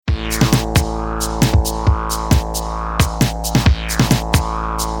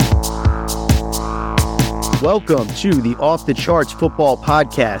Welcome to the Off the Charts Football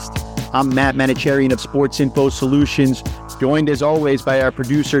Podcast. I'm Matt Manicherian of Sports Info Solutions, joined as always by our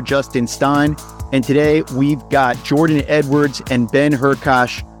producer Justin Stein. And today we've got Jordan Edwards and Ben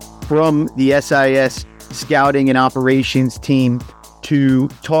Herkosh from the SIS Scouting and Operations team to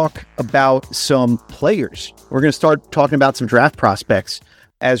talk about some players. We're going to start talking about some draft prospects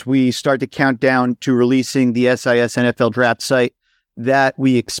as we start to count down to releasing the SIS NFL draft site that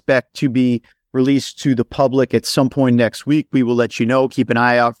we expect to be released to the public at some point next week. We will let you know. Keep an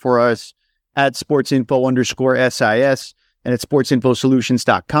eye out for us at sportsinfo_SIS and at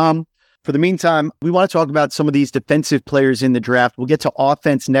sportsinfosolutions.com. For the meantime, we want to talk about some of these defensive players in the draft. We'll get to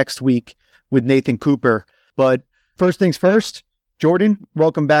offense next week with Nathan Cooper. But first things first, Jordan,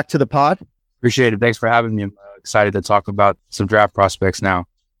 welcome back to the pod. Appreciate it. Thanks for having me. I'm excited to talk about some draft prospects now.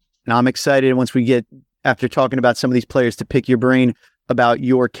 And I'm excited once we get, after talking about some of these players, to pick your brain about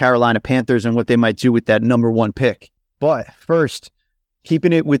your Carolina Panthers and what they might do with that number one pick. But first,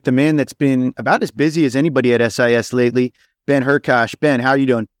 keeping it with the man that's been about as busy as anybody at SIS lately, Ben Herkosh. Ben, how are you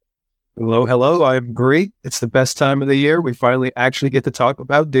doing? Hello. I'm great. It's the best time of the year. We finally actually get to talk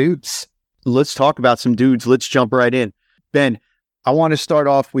about dudes. Let's talk about some dudes. Let's jump right in. Ben, I want to start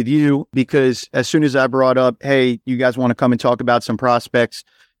off with you because as soon as I brought up, hey, you guys want to come and talk about some prospects,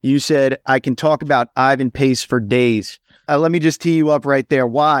 you said, I can talk about Ivan Pace for days. Let me just tee you up right there.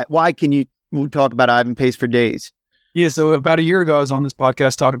 Why can you talk about Ivan Pace for days? Yeah, so about a year ago, I was on this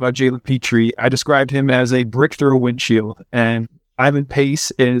podcast talking about Jalen Petrie. I described him as a brick through a windshield, and Ivan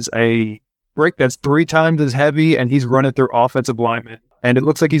Pace is a brick that's 3 times as heavy, and he's running through offensive linemen, and it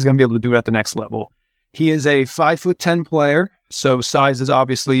looks like he's going to be able to do it at the next level. He is a 5'10" player, so size is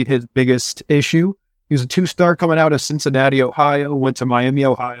obviously his biggest issue. He was a 2-star coming out of Cincinnati, Ohio, went to Miami,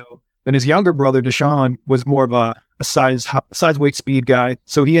 Ohio. Then his younger brother, Deshaun, was more of a size, weight, speed guy.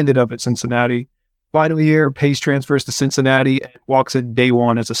 So he ended up at Cincinnati. Final year, Pace transfers to Cincinnati and walks in day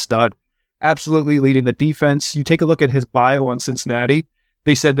one as a stud. Absolutely leading the defense. You take a look at his bio on Cincinnati.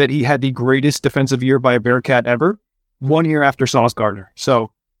 They said that he had the greatest defensive year by a Bearcat ever, 1 year after Sauce Gardner. So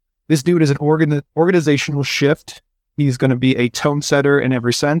this dude is an organizational shift. He's going to be a tone setter in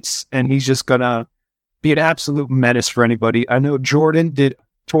every sense, and he's just going to be an absolute menace for anybody. I know Jordan did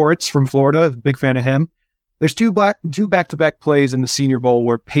Torrance from Florida, big fan of him. There's two back-to-back plays in the Senior Bowl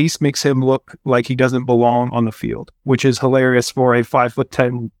where Pace makes him look like he doesn't belong on the field, which is hilarious for a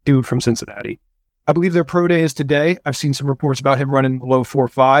 5'10" dude from Cincinnati. I believe their pro day is today. I've seen some reports about him running low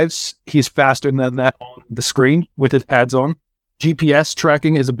 4.5s. He's faster than that on the screen with his pads on. GPS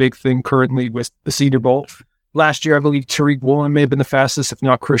tracking is a big thing currently with the Senior Bowl. Last year, I believe Tariq Woolen may have been the fastest, if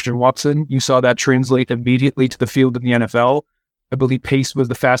not Christian Watson. You saw that translate immediately to the field in the NFL. I believe Pace was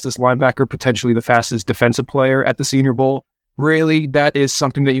the fastest linebacker, potentially the fastest defensive player at the Senior Bowl. Really, that is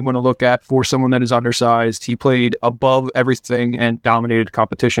something that you want to look at for someone that is undersized. He played above everything and dominated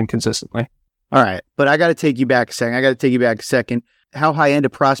competition consistently. All right, but I got to take you back a second. How high-end a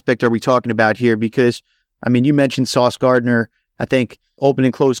prospect are we talking about here? Because, I mean, you mentioned Sauce Gardner. I think open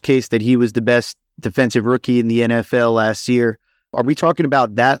and close case that he was the best defensive rookie in the NFL last year. Are we talking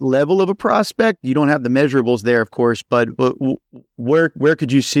about that level of a prospect? You don't have the measurables there, of course, but where could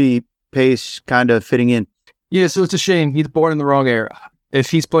you see Pace kind of fitting in? Yeah, so it's a shame. He's born in the wrong era.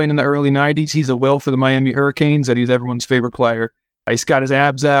 If he's playing in the early 90s, he's a will for the Miami Hurricanes, and he's everyone's favorite player. He's got his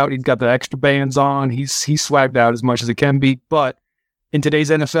abs out. He's got the extra bands on. He's swagged out as much as he can be. But in today's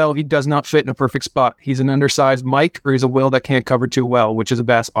NFL, he does not fit in a perfect spot. He's an undersized Mike, or he's a will that can't cover too well, which is a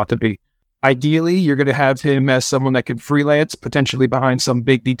bad spot to be. Ideally, you're going to have him as someone that can freelance, potentially behind some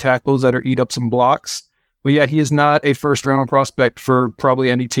big D tackles that are eat up some blocks. But yeah, he is not a first-round prospect for probably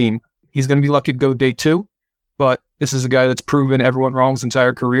any team. He's going to be lucky to go day 2, but this is a guy that's proven everyone wrong his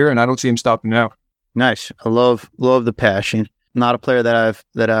entire career, and I don't see him stopping now. Nice. I love the passion. Not a player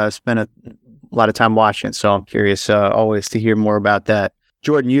that I've spent a lot of time watching, so I'm curious always to hear more about that.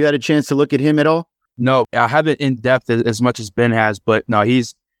 Jordan, you had a chance to look at him at all? No, I haven't in depth as much as Ben has, but no,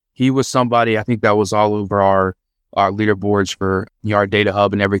 he was somebody I think that was all over our leaderboards for our data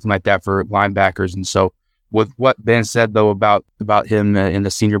hub and everything like that for linebackers. And so with what Ben said though about him in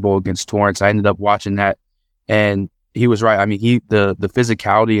the Senior Bowl against Torrance, I ended up watching that, and he was right. I mean, the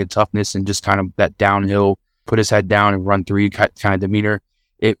physicality and toughness and just kind of that downhill, put his head down and run through kind of demeanor,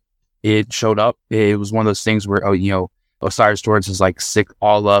 it showed up. It was one of those things where O'Cyrus Torrance is like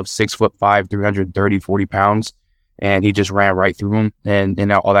 6'5", 330, 40 pounds. And he just ran right through him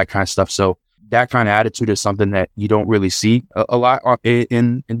and all that kind of stuff. So that kind of attitude is something that you don't really see a lot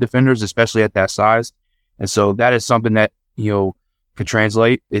in defenders, especially at that size. And so that is something that, could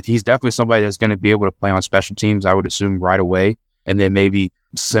translate. He's definitely somebody that's going to be able to play on special teams, I would assume, right away. And then maybe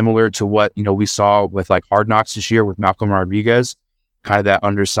similar to what, we saw with like Hard Knocks this year with Malcolm Rodriguez, kind of that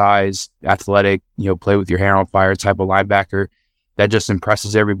undersized, athletic, play with your hair on fire type of linebacker that just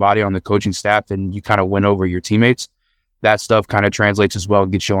impresses everybody on the coaching staff and you kind of win over your teammates. That stuff kind of translates as well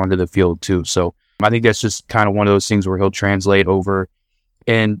and gets you onto the field too. So I think that's just kind of one of those things where he'll translate over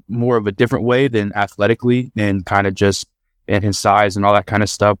in more of a different way than athletically and kind of just in his size and all that kind of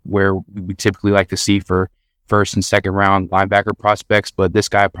stuff where we typically like to see for first and second round linebacker prospects. But this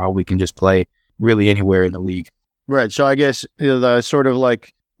guy probably can just play really anywhere in the league. Right. So I guess the sort of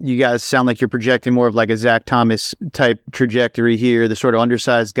like you guys sound like you're projecting more of like a Zach Thomas type trajectory here. The sort of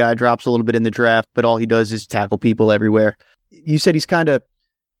undersized guy drops a little bit in the draft, but all he does is tackle people everywhere. You said he's kind of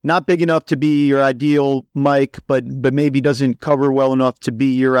not big enough to be your ideal Mike, but maybe doesn't cover well enough to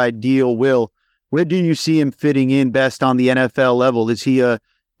be your ideal Will. Where do you see him fitting in best on the NFL level? Is he a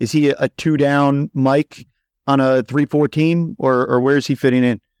 2-down Mike on a 3-4 team, or where is he fitting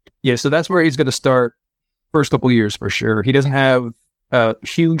in? Yeah, so that's where he's going to start first couple of years for sure. He doesn't have a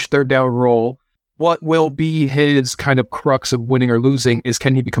huge third down role. What will be his kind of crux of winning or losing is,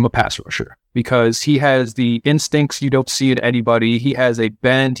 can he become a pass rusher? Because he has the instincts you don't see in anybody. He has a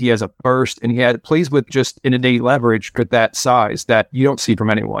bend, he has a burst, and he plays with just an innate leverage for that size that you don't see from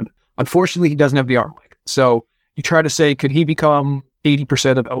anyone. Unfortunately, he doesn't have the arm length. So you try to say, could he become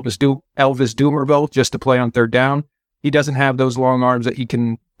 80% of Elvis Dumervil just to play on third down? He doesn't have those long arms that he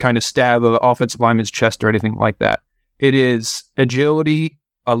can kind of stab an offensive lineman's chest or anything like that. It is agility,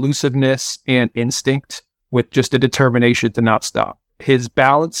 elusiveness, and instinct with just a determination to not stop. His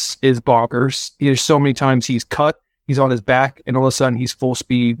balance is bonkers. There's so many times he's cut, he's on his back, and all of a sudden he's full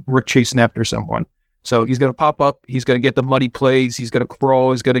speed, chasing after someone. So he's going to pop up, he's going to get the muddy plays, he's going to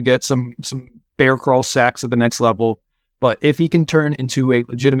crawl, he's going to get some bear crawl sacks at the next level. But if he can turn into a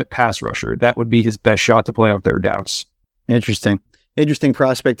legitimate pass rusher, that would be his best shot to play on third downs. Interesting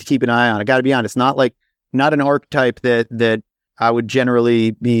prospect to keep an eye on. I got to be honest, not an archetype that I would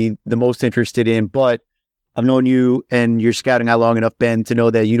generally be the most interested in, but I've known you and your scouting eye long enough, Ben, to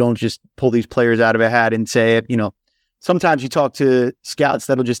know that you don't just pull these players out of a hat and say, sometimes you talk to scouts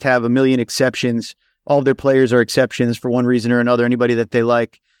that'll just have a million exceptions. All of their players are exceptions for one reason or another, anybody that they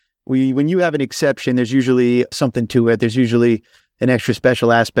like. When you have an exception, there's usually something to it. There's usually an extra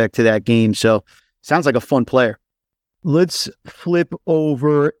special aspect to that game. So sounds like a fun player. Let's flip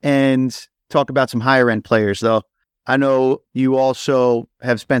over and talk about some higher end players, though. I know you also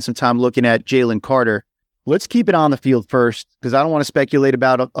have spent some time looking at Jalen Carter. Let's keep it on the field first, because I don't want to speculate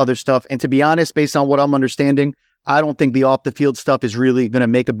about other stuff. And to be honest, based on what I'm understanding, I don't think the off the field stuff is really going to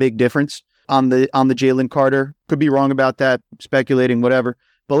make a big difference on the Jalen Carter. Could be wrong about that, speculating, whatever.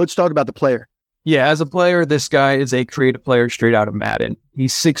 But let's talk about the player. Yeah, as a player, this guy is a creative player straight out of Madden.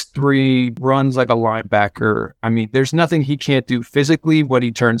 He's 6'3", runs like a linebacker. I mean, there's nothing he can't do physically when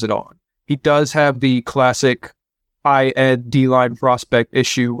he turns it on. He does have the classic high-end D-line prospect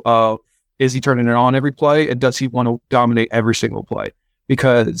issue of, is he turning it on every play, and does he want to dominate every single play?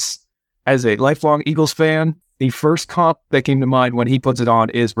 Because as a lifelong Eagles fan, the first comp that came to mind when he puts it on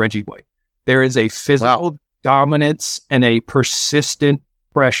is Reggie White. There is a physical dominance and a persistent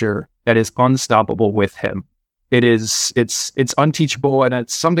pressure that is unstoppable with him. It's unteachable, and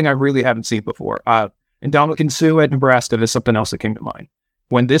it's something I really haven't seen before. And Ndamukong Suh at Nebraska is something else that came to mind.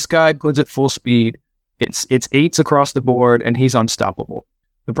 When this guy puts at full speed, it's eights across the board, and he's unstoppable.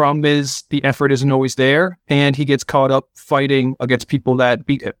 The problem is the effort isn't always there, and he gets caught up fighting against people that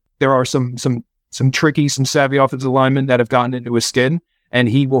beat him. There are some tricky, some savvy offensive linemen that have gotten into his skin, and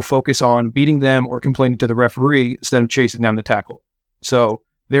he will focus on beating them or complaining to the referee instead of chasing down the tackle. So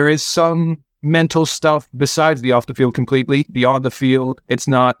there is some mental stuff besides the off the field completely. The on the field, it's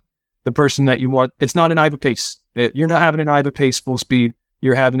not the person that you want. It's not an Iva Pace. You're not having an Iva Pace full speed.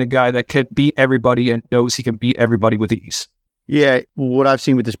 You're having a guy that can beat everybody and knows he can beat everybody with ease. Yeah, what I've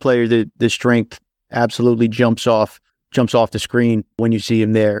seen with this player, the strength absolutely jumps off the screen when you see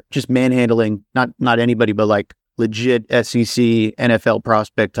him there. Just manhandling, not anybody, but like legit SEC, NFL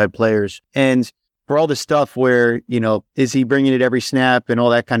prospect type players. And for all the stuff where, is he bringing it every snap and all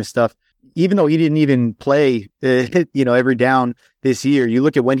that kind of stuff, even though he didn't even play, every down this year, you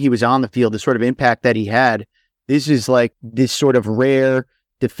look at when he was on the field, the sort of impact that he had. This is like this sort of rare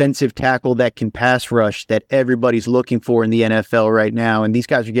defensive tackle that can pass rush that everybody's looking for in the NFL right now. And these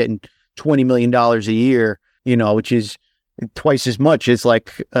guys are getting $20 million a year, which is twice as much as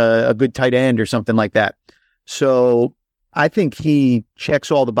like a good tight end or something like that. So I think he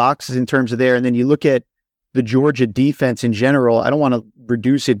checks all the boxes in terms of there. And then you look at the Georgia defense in general. I don't want to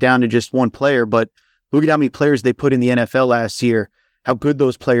reduce it down to just one player, but look at how many players they put in the NFL last year, how good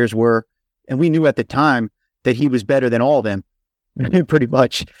those players were. And we knew at the time that he was better than all of them. pretty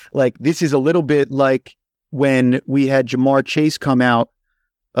much. Like, this is a little bit like when we had Jamar Chase come out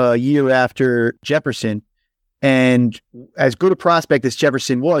a year after Jefferson. And as good a prospect as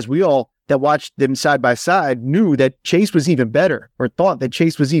Jefferson was, we all that watched them side by side knew that Chase was even better, or thought that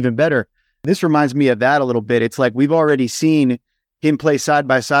Chase was even better. This reminds me of that a little bit. It's like we've already seen him play side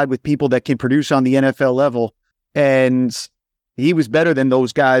by side with people that can produce on the NFL level. And he was better than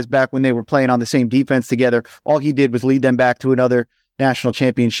those guys back when they were playing on the same defense together. All he did was lead them back to another national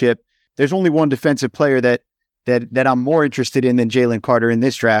championship. There's only one defensive player that I'm more interested in than Jalen Carter in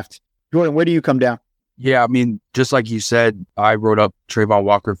this draft. Jordan, where do you come down? Yeah, I mean, just like you said, I wrote up Trayvon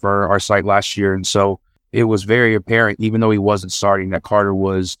Walker for our site last year. And so it was very apparent, even though he wasn't starting, that Carter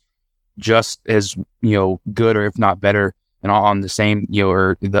was just as, good or if not better and on the same,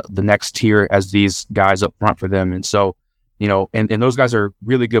 or the next tier as these guys up front for them. And so, and those guys are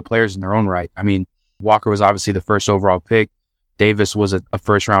really good players in their own right. I mean, Walker was obviously the first overall pick. Davis was a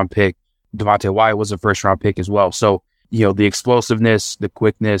first round pick. Devontae Wyatt was a first round pick as well. So, the explosiveness, the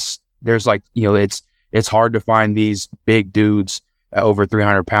quickness, there's it's hard to find these big dudes over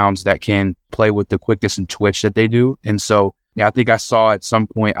 300 pounds that can play with the quickness and twitch that they do. And so, I think I saw at some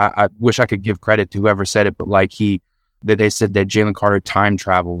point, I wish I could give credit to whoever said it, but that they said that Jalen Carter time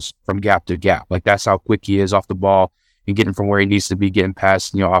travels from gap to gap. Like, that's how quick he is off the ball and getting from where he needs to be, getting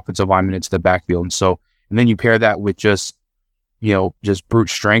past, offensive linemen into the backfield. And so, and then you pair that with just brute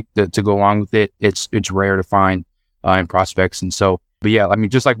strength to go along with it. It's rare to find in prospects. And so, but yeah, I mean,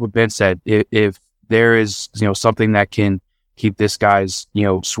 just like what Ben said, if there is, something that can keep this guy's,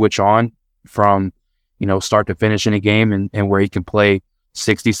 switch on from, start to finish in a game and where he can play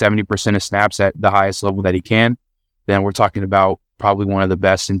 60, 70% of snaps at the highest level that he can, then we're talking about probably one of the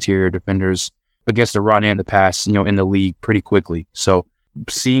best interior defenders against the run and the pass, in the league pretty quickly. So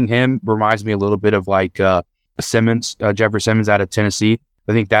seeing him reminds me a little bit of Simmons, Jeffrey Simmons out of Tennessee.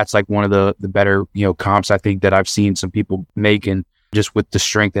 I think that's like one of the better, comps I think that I've seen some people make, and just with the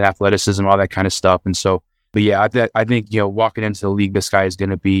strength and athleticism, all that kind of stuff. And so, but yeah, I think, walking into the league, this guy is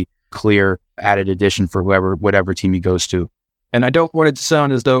going to be clear added addition for whatever team he goes to. And I don't want it to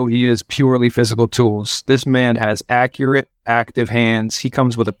sound as though he is purely physical tools. This man has accurate, active hands. He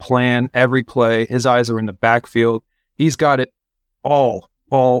comes with a plan every play. His eyes are in the backfield. He's got it all.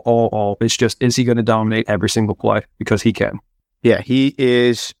 It's just, is he going to dominate every single play? Because he can. Yeah, he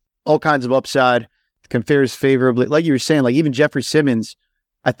is all kinds of upside, compares favorably. Like you were saying, like even Jeffrey Simmons,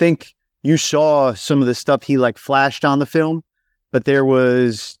 I think you saw some of the stuff he flashed on the film, but there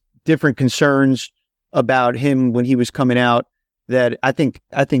was different concerns about him when he was coming out that I think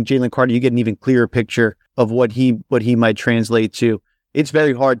Jalen Carter, you get an even clearer picture of what he might translate to. It's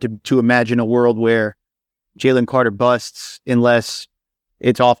very hard to imagine a world where Jalen Carter busts unless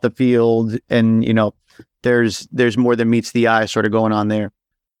it's off the field and, there's more than meets the eye sort of going on there.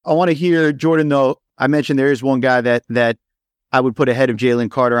 I want to hear, Jordan, though, I mentioned there is one guy that I would put ahead of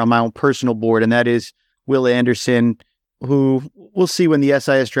Jalen Carter on my own personal board, and that is Will Anderson, who we'll see when the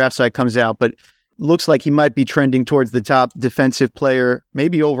SIS draft site comes out, but looks like he might be trending towards the top defensive player,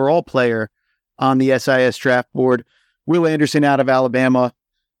 maybe overall player on the SIS draft board. Will Anderson out of Alabama.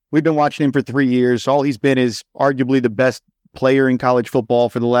 We've been watching him for 3 years. All he's been is arguably the best player in college football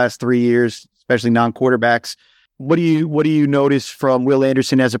for the last 3 years, especially non-quarterbacks. What do you notice from Will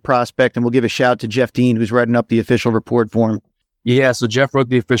Anderson as a prospect? And we'll give a shout to Jeff Dean, who's writing up the official report for him. Yeah, so Jeff wrote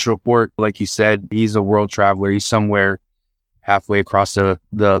the official report. Like you said, he's a world traveler. He's somewhere halfway across the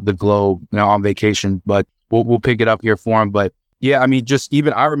globe, on vacation. But we'll pick it up here for him. But yeah, I mean, just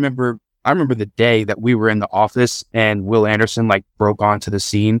even I remember the day that we were in the office and Will Anderson broke onto the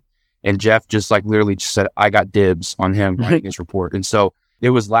scene, and Jeff just literally just said, "I got dibs on him," writing his report. And so it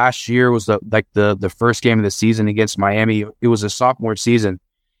was last year, was the first game of the season against Miami. It was a sophomore season,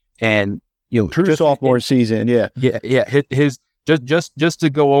 and true sophomore season, yeah. His just to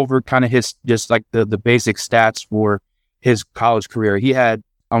go over kind of his the basic stats for his college career. He had,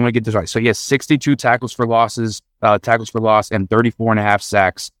 I'm gonna get this right. So he has 62 tackles for loss, and 34.5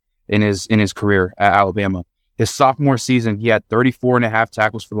 sacks in his career at Alabama. His sophomore season, he had 34.5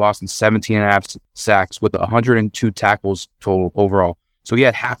 tackles for loss and 17.5 sacks with 102 tackles total overall. So he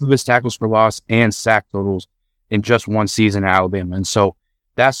had half of his tackles for loss and sack totals in just one season at Alabama. And so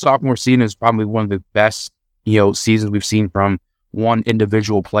that sophomore season is probably one of the best, seasons we've seen from one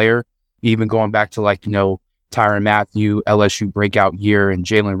individual player, even going back to Tyrann Mathieu, LSU breakout year, and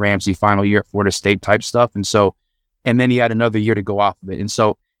Jalen Ramsey final year at Florida State type stuff. And so, and then he had another year to go off of it. And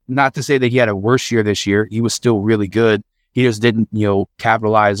so, not to say that he had a worse year this year, he was still really good. He just didn't,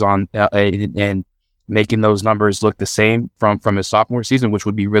 capitalize on and making those numbers look the same from his sophomore season, which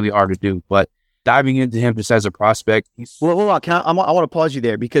would be really hard to do. But diving into him just as a prospect. Well, hold on. I want to pause you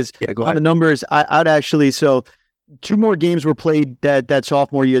there because go on ahead. the numbers, I'd actually, so 2 more games were played that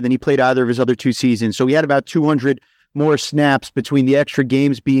sophomore year than he played either of his other 2 seasons. So he had about 200 more snaps between the extra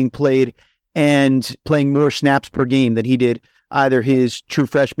games being played and playing more snaps per game than he did either his true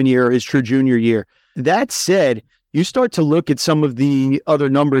freshman year or his true junior year. That said, you start to look at some of the other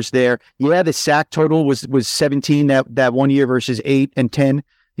numbers there. Yeah, the sack total was 17 that 1 year versus 8 and 10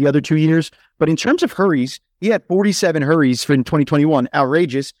 the other 2 years. But in terms of hurries, he had 47 hurries in 2021.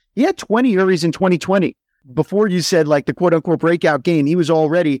 Outrageous. He had 20 hurries in 2020. Before you said like the quote unquote breakout game, he was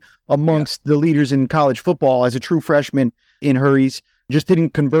already amongst the leaders in college football as a true freshman in hurries. Just didn't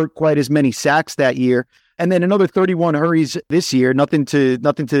convert quite as many sacks that year. And then another 31 hurries this year. Nothing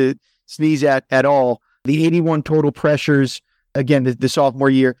to sneeze at all. The 81 total pressures, again, the sophomore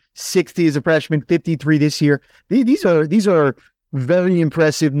year, 60 as a freshman, 53 this year. These are very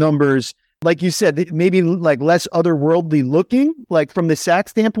impressive numbers. Like you said, maybe like less otherworldly looking, like from the sack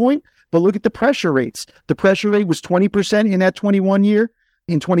standpoint, but look at the pressure rates. The pressure rate was 20% in that 21 year.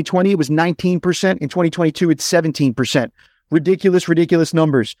 In 2020, it was 19%. In 2022, it's 17%. Ridiculous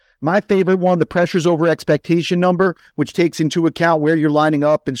numbers. My favorite one, the pressures over expectation number, which takes into account where you're lining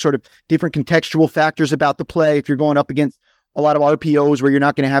up and sort of different contextual factors about the play. If you're going up against a lot of RPOs where you're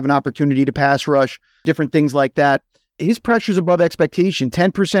not going to have an opportunity to pass rush, different things like that. His pressures above expectation,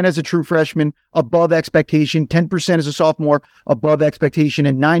 10% as a true freshman, above expectation, 10% as a sophomore, above expectation,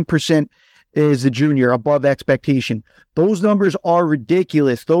 and 9% as a junior, above expectation. Those numbers are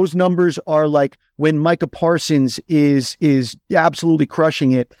ridiculous. Those numbers are like when Micah Parsons is absolutely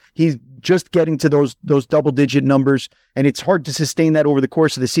crushing it. He's just getting to those double-digit numbers, and it's hard to sustain that over the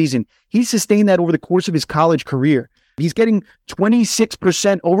course of the season. He sustained that over the course of his college career. He's getting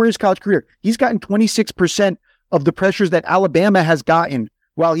 26% over his college career. He's gotten 26% of the pressures that Alabama has gotten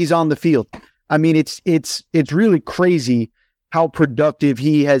while he's on the field. I mean, it's really crazy how productive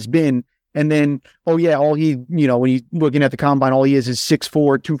he has been. And then, when he's looking at the combine, all he is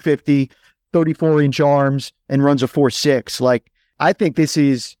 6'4", 250, 34-inch arms, and runs a 4.6. Like, I think this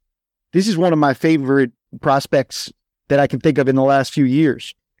is one of my favorite prospects that I can think of in the last few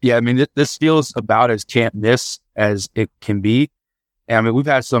years. Yeah, I mean, this feels about as can't miss as it can be. And I mean, we've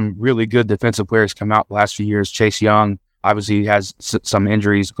had some really good defensive players come out the last few years. Chase Young, obviously, has some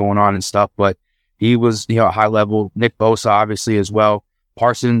injuries going on and stuff, but he was, at high level. Nick Bosa, obviously, as well.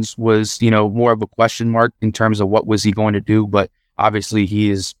 Parsons was, more of a question mark in terms of what was he going to do, but obviously he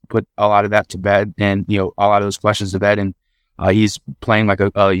has put a lot of that to bed and, a lot of those questions to bed, and he's playing like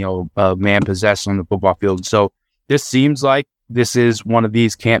a man possessed on the football field. So this seems like this is one of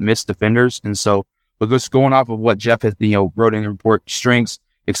these can't miss defenders. And so, but just going off of what Jeff has, wrote in the report, strengths,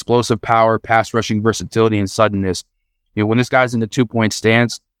 explosive power, pass rushing versatility, and suddenness. When this guy's in the 2-point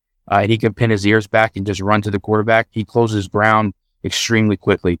stance and he can pin his ears back and just run to the quarterback, he closes ground extremely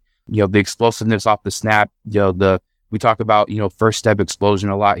quickly. The explosiveness off the snap, we talk about, first step explosion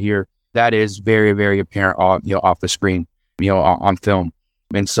a lot here. That is very, very apparent off the screen, on film.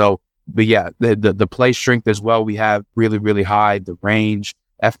 And so, but yeah, the play strength as well, we have really, really high, the range,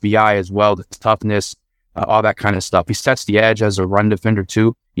 FBI as well, the toughness, all that kind of stuff. He sets the edge as a run defender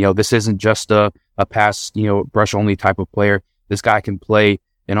too. This isn't just a pass, brush only type of player. This guy can play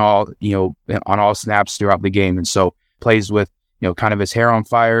in all, on all snaps throughout the game. And so plays with, kind of his hair on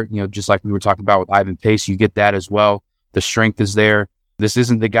fire, just like we were talking about with Ivan Pace, you get that as well. The strength is there. This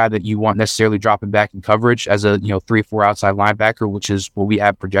isn't the guy that you want necessarily dropping back in coverage as a, 3-4 outside linebacker, which is what we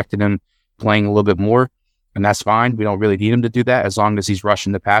have projected him playing a little bit more. And that's fine. We don't really need him to do that as long as he's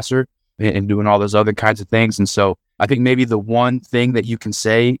rushing the passer and doing all those other kinds of things. And so I think maybe the one thing that you can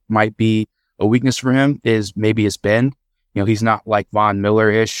say might be a weakness for him is maybe his bend. He's not like Von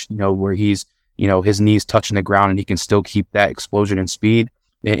Miller-ish, where he's, his knees touching the ground and he can still keep that explosion and speed.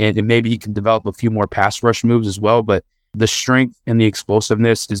 And maybe he can develop a few more pass rush moves as well. But the strength and the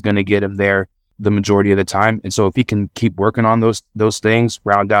explosiveness is going to get him there the majority of the time. And so if he can keep working on those things,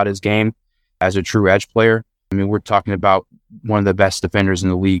 round out his game as a true edge player, I mean, we're talking about one of the best defenders in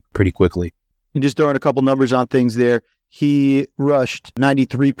the league pretty quickly. And just throwing a couple numbers on things there. He rushed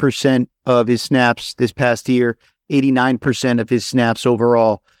 93% of his snaps this past year, 89% of his snaps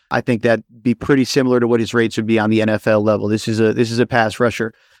overall. I think that'd be pretty similar to what his rates would be on the NFL level. This is a pass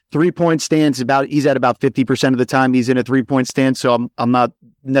rusher. 3-point stance, he's at about 50% of the time he's in a 3-point stance. So I'm not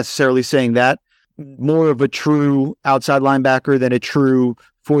necessarily saying that. More of a true outside linebacker than a true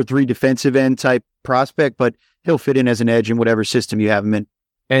 4-3 defensive end type prospect, but he'll fit in as an edge in whatever system you have him in.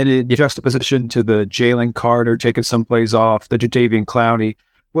 And in juxtaposition to the Jalen Carter taking some plays off, the Jadeveon Clowney,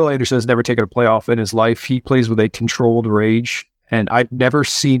 Will Anderson has never taken a play off in his life. He plays with a controlled rage, And I've never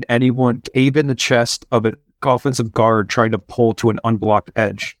seen anyone cave in the chest of an offensive guard trying to pull to an unblocked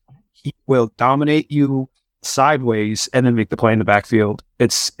edge. He will dominate you sideways and then make the play in the backfield.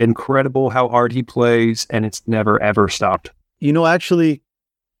 It's incredible how hard he plays, and it's never, ever stopped. Actually,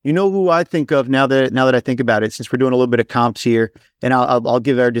 who I think of now that I think about it, since we're doing a little bit of comps here, and I'll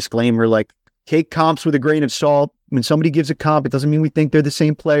give our disclaimer, like, take comps with a grain of salt. When somebody gives a comp, it doesn't mean we think they're the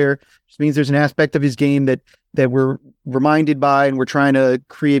same player. It just means there's an aspect of his game that we're reminded by and we're trying to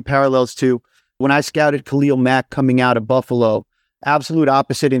create parallels to. When I scouted Khalil Mack coming out of Buffalo, absolute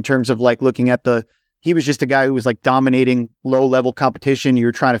opposite in terms of like looking at he was just a guy who was like dominating low-level competition. You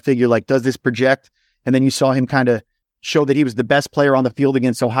were trying to figure like, does this project? And then you saw him kind of show that he was the best player on the field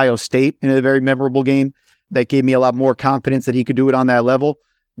against Ohio State in a very memorable game. That gave me a lot more confidence that he could do it on that level.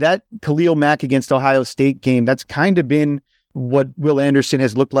 That Khalil Mack against Ohio State game, that's kind of been what Will Anderson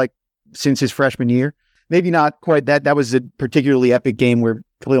has looked like since his freshman year. Maybe not quite that. That was a particularly epic game where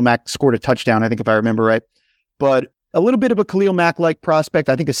Khalil Mack scored a touchdown, I think, if I remember right. But a little bit of a Khalil Mack-like prospect.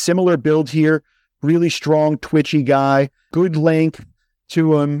 I think a similar build here. Really strong, twitchy guy. Good length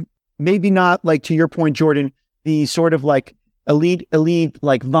to him. Maybe not, like, to your point, Jordan, the sort of like elite,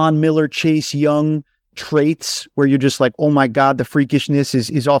 like Von Miller, Chase Young traits where you're just like, oh my God, the freakishness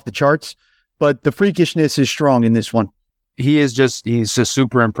is off the charts. But the freakishness is strong in this one. He's a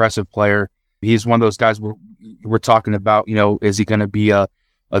super impressive player. He's one of those guys we're talking about, is he going to be a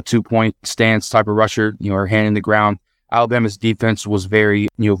 2-point stance type of rusher, or hand in the ground? Alabama's defense was very,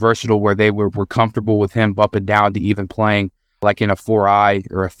 versatile, where they were comfortable with him up and down to even playing like in a 4-eye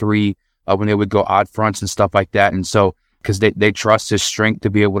or a 3 when they would go odd fronts and stuff like that. And so, because they trust his strength to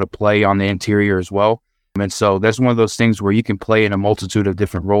be able to play on the interior as well. And so that's one of those things where you can play in a multitude of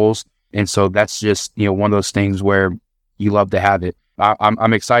different roles. And so that's just, one of those things where you love to have it.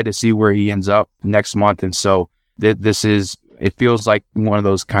 I'm excited to see where he ends up next month. And so it feels like one of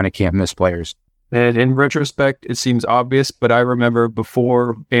those kind of can't miss players. And in retrospect, it seems obvious, but I remember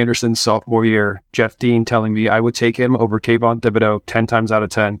before Anderson's sophomore year, Jeff Dean telling me I would take him over Kayvon Thibodeau 10 times out of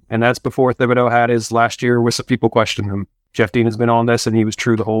 10. And that's before Thibodeau had his last year where some people questioned him. Jeff Dean has been on this, and he was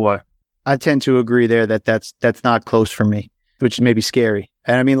true the whole way. I tend to agree there that's not close for me, which is maybe scary.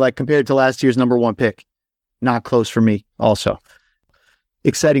 And I mean, like, compared to last year's number 1 pick, not close for me also.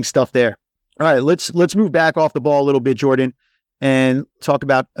 Exciting stuff there. All right, let's move back off the ball a little bit, Jordan, and talk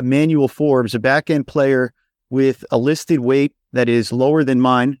about Emmanuel Forbes, a back-end player with a listed weight that is lower than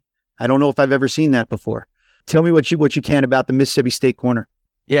mine. I don't know if I've ever seen that before. Tell me what you can about the Mississippi State corner.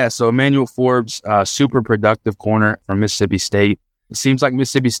 Yeah, so Emmanuel Forbes, super productive corner from Mississippi State. It seems like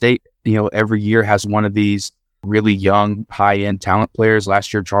Mississippi State, every year has one of these really young, high-end talent players.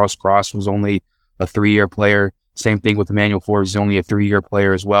 Last year, Charles Cross was only a 3-year player. Same thing with Emmanuel Forbes, he's only a 3-year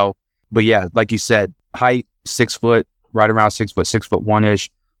player as well. But yeah, like you said, height, 6 foot, right around 6 foot, 6'1"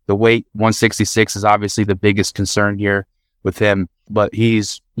 The weight, 166, is obviously the biggest concern here with him. But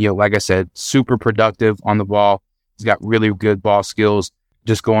he's, like I said, super productive on the ball. He's got really good ball skills.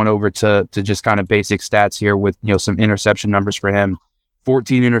 Just going over to just kind of basic stats here with, some interception numbers for him.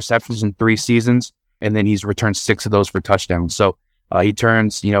 14 interceptions in 3 seasons, and then he's returned 6 of those for touchdowns. So he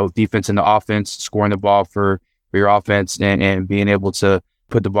turns, defense into offense, scoring the ball for your offense and being able to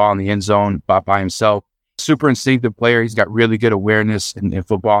put the ball in the end zone by himself. Super instinctive player. He's got really good awareness and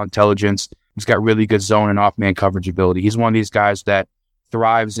football intelligence. He's got really good zone and off-man coverage ability. He's one of these guys that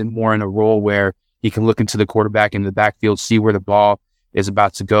thrives in a role where he can look into the quarterback in the backfield, see where the ball is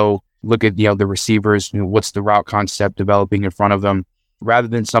about to go, look at, the receivers, what's the route concept developing in front of them, rather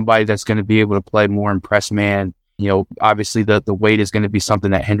than somebody that's going to be able to play more in press man. Obviously the weight is going to be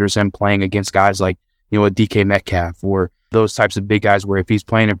something that hinders him playing against guys like, a DK Metcalf or those types of big guys where if he's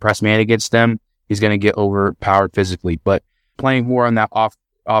playing in press man against them, he's going to get overpowered physically. But playing more on that off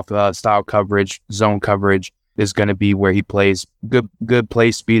style coverage, zone coverage is going to be where he plays. Good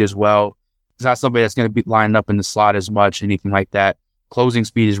play speed as well. He's not somebody that's going to be lining up in the slot as much, anything like that. Closing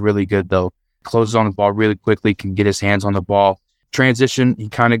speed is really good though. Closes on the ball really quickly, can get his hands on the ball. Transition, he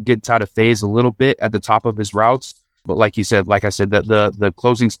kind of gets out of phase a little bit at the top of his routes. But like I said, the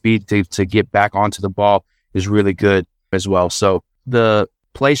closing speed to get back onto the ball is really good as well. So the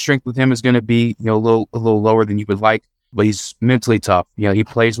play strength with him is going to be, a little lower than you would like, but he's mentally tough. He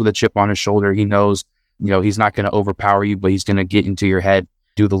plays with a chip on his shoulder. He knows, he's not going to overpower you, but he's going to get into your head,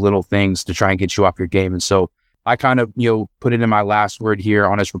 do the little things to try and get you off your game. And so I kind of, put it in my last word here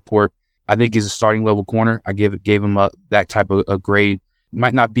on his report. I think he's a starting level corner. I gave him that type of a grade.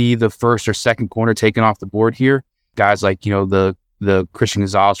 Might not be the first or second corner taken off the board here. Guys like, the Christian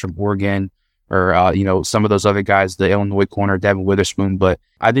Gonzalez from Oregon or, some of those other guys, the Illinois corner, Devin Witherspoon. But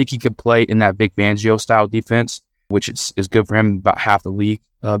I think he could play in that Vic Fangio style defense which is good for him. About half the league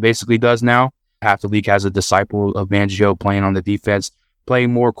basically does now. Half the league has a disciple of Fangio playing on the defense,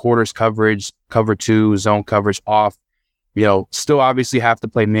 playing more quarters coverage, cover two, zone coverage off. Still obviously have to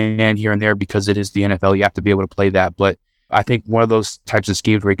play man here and there because it is the NFL. You have to be able to play that. But I think one of those types of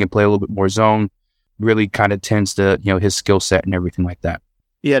schemes where he can play a little bit more zone really kind of tends to, his skill set and everything like that.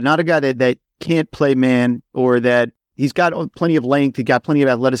 Yeah, not a guy that can't play man, or that he's got plenty of length, he got plenty of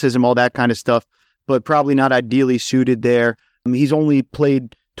athleticism, all that kind of stuff, but probably not ideally suited there. He's only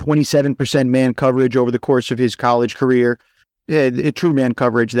played 27% man coverage over the course of his college career. True man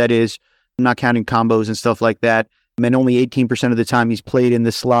coverage, that is. I'm not counting combos and stuff like that. And only 18% of the time he's played in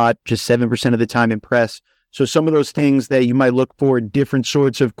the slot, just 7% of the time in press. So some of those things that you might look for in different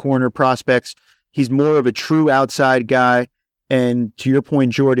sorts of corner prospects, he's more of a true outside guy. And to your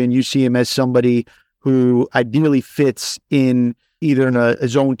point, Jordan, you see him as somebody who ideally fits in either in a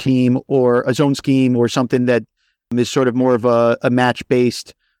zone team or a zone scheme or something that is sort of more of a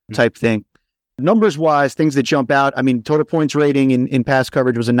match-based type thing. Numbers-wise, things that jump out, total points rating in pass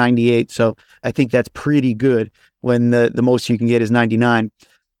coverage was a 98, so I think that's pretty good when the most you can get is 99.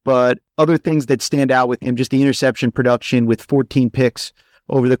 But other things that stand out with him, just the interception production with 14 picks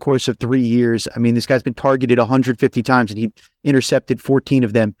over the course of 3 years. This guy's been targeted 150 times and he intercepted 14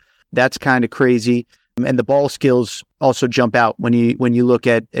 of them. That's kind of crazy. And the ball skills also jump out when you look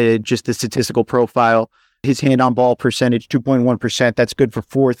at just the statistical profile. His hand-on ball percentage, 2.1%. That's good for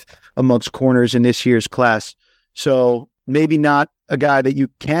fourth amongst corners in this year's class. So maybe not a guy that you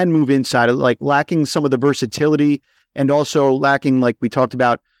can move inside, like lacking some of the versatility and also lacking, like we talked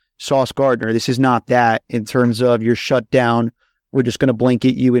about, Sauce Gardner. This is not that in terms of you're shut down. We're just going to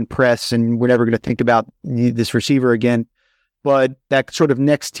blanket you in press and we're never going to think about this receiver again. But that sort of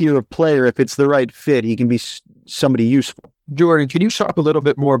next tier of player, if it's the right fit, he can be somebody useful. Jordan, can you talk a little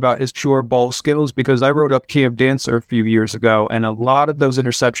bit more about his pure ball skills? Because I wrote up Cam Dancer a few years ago, and a lot of those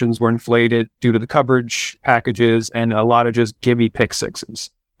interceptions were inflated due to the coverage packages and a lot of just gimme pick sixes.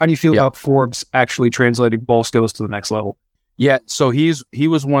 How do you feel about Forbes actually translating ball skills to the next level? Yeah, so he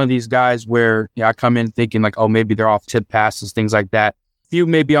was one of these guys where I come in thinking like, oh, maybe they're off tip passes, things like that. Few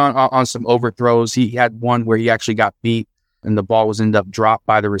maybe on some overthrows. He had one where he actually got beat and the ball ended up dropped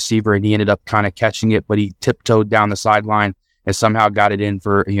by the receiver and he ended up kind of catching it, but he tiptoed down the sideline and somehow got it in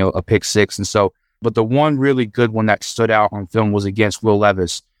for, a pick six. And so, but the one really good one that stood out on film was against Will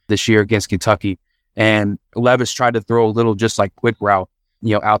Levis this year against Kentucky. And Levis tried to throw a little just like quick route,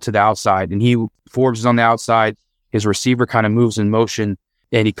 out to the outside. And Forbes is on the outside. His receiver kind of moves in motion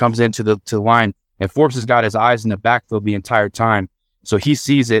and he comes into the line. And Forbes has got his eyes in the backfield the entire time. So he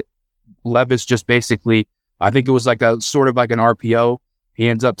sees it. Levis just basically, I think it was like a sort of like an RPO. He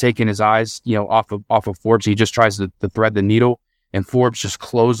ends up taking his eyes, off of Forbes. He just tries to thread the needle, and Forbes just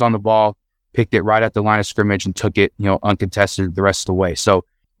closed on the ball, picked it right at the line of scrimmage, and took it, uncontested the rest of the way. So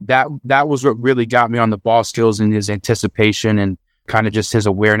that was what really got me on the ball skills and his anticipation and kind of just his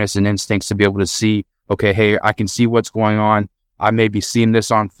awareness and instincts to be able to see, okay, hey, I can see what's going on. I may be seeing this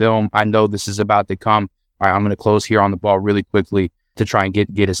on film. I know this is about to come. All right, I'm going to close here on the ball really quickly to try and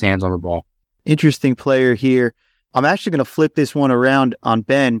get his hands on the ball. Interesting player here. I'm actually going to flip this one around on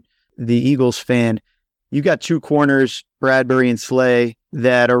Ben, the Eagles fan. You got two corners, Bradbury and Slay,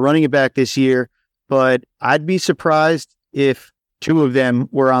 that are running it back this year, but I'd be surprised if two of them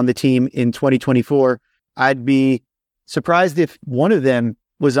were on the team in 2024. I'd be surprised if one of them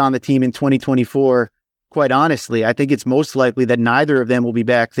was on the team in 2024. Quite honestly, I think it's most likely that neither of them will be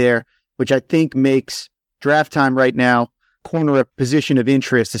back there, which I think makes draft time right now corner a position of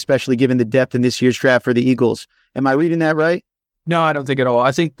interest, especially given the depth in this year's draft for the Eagles. Am I reading that right? No, I don't think at all.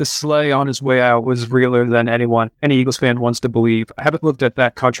 I think the Slay on his way out was realer than any Eagles fan wants to believe. I haven't looked at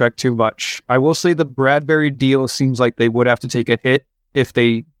that contract too much. I will say the Bradbury deal seems like they would have to take a hit if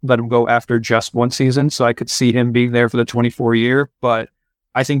they let him go after just one season. So I could see him being there for the 24 year. But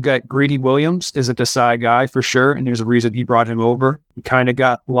I think that Greedy Williams is a Desai guy for sure. And there's a reason he brought him over. He kind of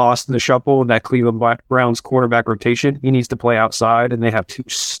got lost in the shuffle in that Cleveland Browns quarterback rotation. He needs to play outside and they have two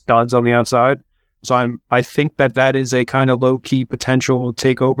studs on the outside. So I think that is a kind of low-key potential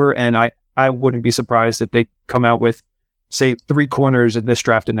takeover, and I wouldn't be surprised if they come out with, say, 3 corners in this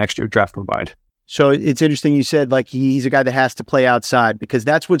draft and next year draft combined. So it's interesting you said, like, he's a guy that has to play outside, because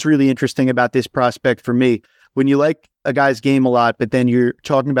that's what's really interesting about this prospect for me. When you like a guy's game a lot, but then you're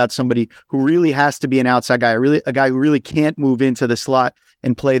talking about somebody who really has to be an outside guy, a guy who really can't move into the slot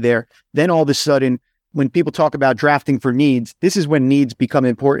and play there, then all of a sudden, when people talk about drafting for needs, this is when needs become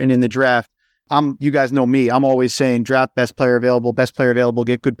important in the draft. You guys know me. I'm always saying draft best player available,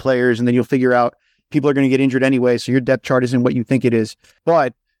 get good players, and then you'll figure out people are going to get injured anyway, so your depth chart isn't what you think it is.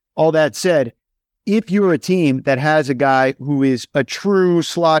 But all that said, if you're a team that has a guy who is a true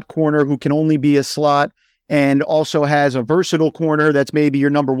slot corner who can only be a slot and also has a versatile corner that's maybe your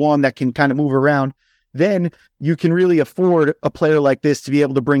number one that can kind of move around, then you can really afford a player like this to be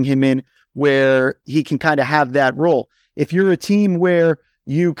able to bring him in where he can kind of have that role. If you're a team where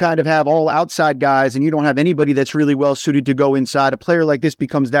you kind of have all outside guys and you don't have anybody that's really well suited to go inside, a player like this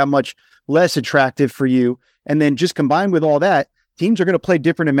becomes that much less attractive for you. And then just combined with all that, teams are going to play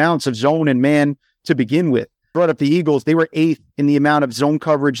different amounts of zone and man to begin with. Brought up the Eagles. They were 8th in the amount of zone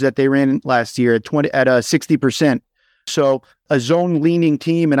coverage that they ran last year at 60%. So a zone leaning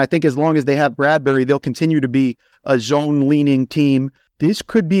team. And I think as long as they have Bradbury, they'll continue to be a zone leaning team. This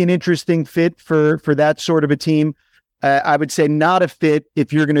could be an interesting fit for that sort of a team. I would say not a fit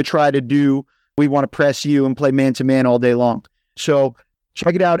if you're going to try to do, we want to press you and play man-to-man all day long. So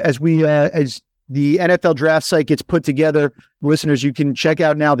check it out as the NFL draft site gets put together. Listeners, you can check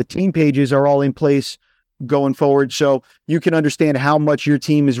out now the team pages are all in place going forward. So you can understand how much your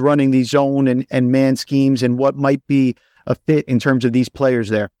team is running these zone and man schemes and what might be a fit in terms of these players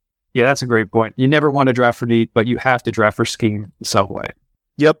there. Yeah, that's a great point. You never want to draft for need, but you have to draft for scheme in some way.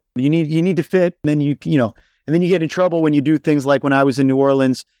 Yep. You need to fit. And then and then you get in trouble when you do things like when I was in New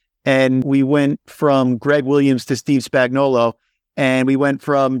Orleans and we went from Greg Williams to Steve Spagnuolo, and we went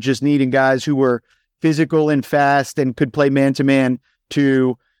from just needing guys who were physical and fast and could play man-to-man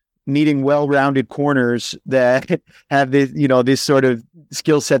to needing well-rounded corners that have this sort of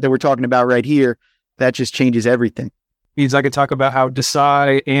skill set that we're talking about right here. That just changes everything. Means I could talk about how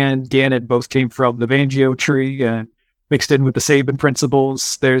Desai and Gannon both came from the Fangio tree and mixed in with the Saban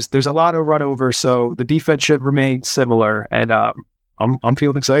principles. There's a lot of run over, so the defense should remain similar, and I'm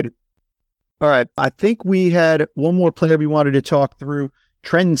feeling excited. All right, I think we had one more player we wanted to talk through.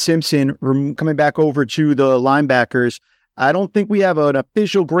 Trenton Simpson coming back over to the linebackers. I don't think we have an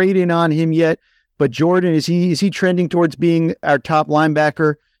official grading on him yet, but Jordan, is he trending towards being our top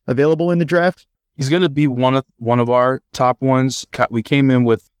linebacker available in the draft? He's going to be one of our top ones. We came in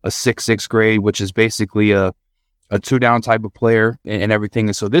with a 6.6 grade, which is basically a 2-down type of player and everything.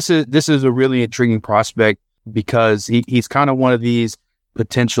 And so this is a really intriguing prospect because he's kind of one of these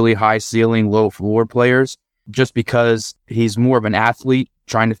potentially high ceiling, low floor players, just because he's more of an athlete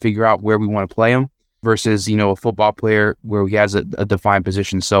trying to figure out where we want to play him versus, a football player where he has a defined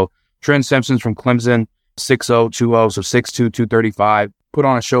position. So Trent Simpson's from Clemson, 6'0", 2'0", so 6'2", 235, put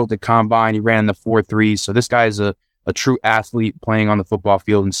on a show at the combine. He ran in the 4.3. So this guy is a true athlete playing on the football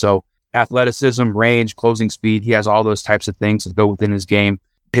field. And so athleticism, range, closing speed, he has all those types of things that go within his game.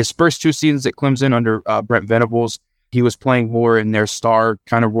 His first 2 seasons at Clemson under Brent Venables, he was playing more in their star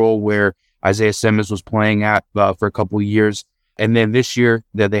kind of role where Isaiah Simmons was playing at for a couple of years. And then this year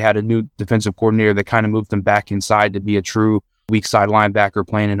that they had a new defensive coordinator that kind of moved them back inside to be a true weak side linebacker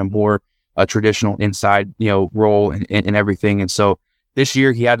playing in a more traditional inside, role and everything. And so this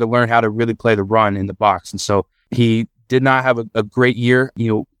year he had to learn how to really play the run in the box. And so he did not have a great year,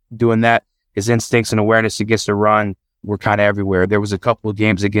 doing that. His instincts and awareness against the run were kind of everywhere. There was a couple of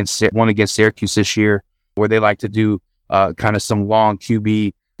games against Syracuse this year where they like to do kind of some long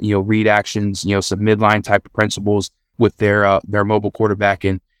QB, read actions, some midline type of principles with their mobile quarterback.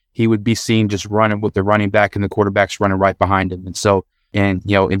 And he would be seen just running with the running back and the quarterback's running right behind him. And so,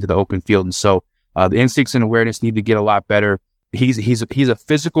 into the open field. And so the instincts and awareness need to get a lot better. He's a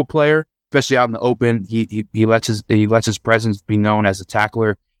physical player, especially out in the open. He lets his presence be known as a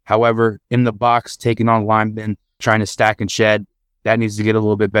tackler. However, in the box, taking on linemen, trying to stack and shed, that needs to get a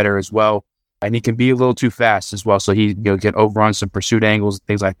little bit better as well. And he can be a little too fast as well. So he get overrun some pursuit angles,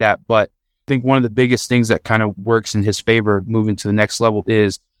 things like that. But I think one of the biggest things that kind of works in his favor moving to the next level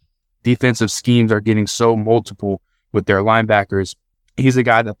is defensive schemes are getting so multiple with their linebackers. He's a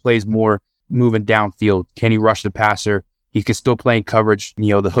guy that plays more moving downfield. Can he rush the passer? He can still play in coverage,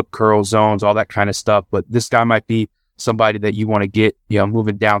 the hook curl zones, all that kind of stuff. But this guy might be somebody that you want to get,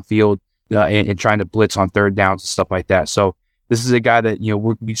 moving downfield and trying to blitz on third downs and stuff like that. So this is a guy that,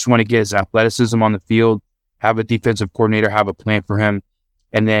 we just want to get his athleticism on the field, have a defensive coordinator, have a plan for him,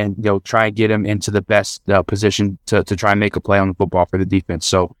 and then, try and get him into the best position to try and make a play on the football for the defense.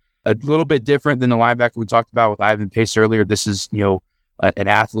 So a little bit different than the linebacker we talked about with Ivan Pace earlier. This is, an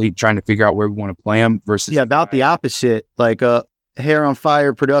athlete trying to figure out where we want to play him versus... Yeah, about the opposite, like a hair on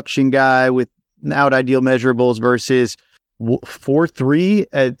fire production guy without ideal measurables versus 4.3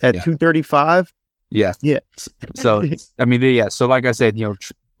 at 235. Yeah. Yeah. So, So like I said,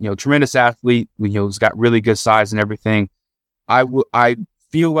 tremendous athlete, he's got really good size and everything. I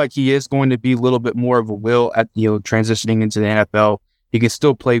feel like he is going to be a little bit more of a will at, transitioning into the NFL. He can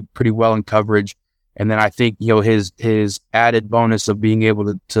still play pretty well in coverage. And then I think, his added bonus of being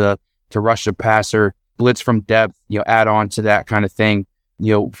able to to rush the passer, blitz from depth, add on to that kind of thing,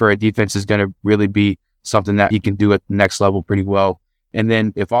 for a defense is going to really be something that he can do at the next level pretty well. And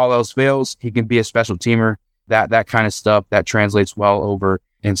then if all else fails, he can be a special teamer, that kind of stuff that translates well over.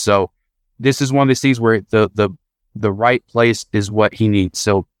 And so this is one of these things where the right place is what he needs.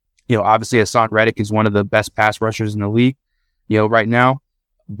 So, obviously Haason Reddick is one of the best pass rushers in the league, right now,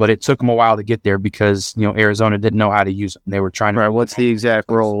 but it took him a while to get there because, Arizona didn't know how to use him. They were trying to. Right. What's the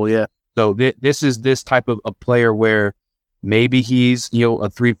exact role? Yeah. So this is this type of a player where maybe he's, a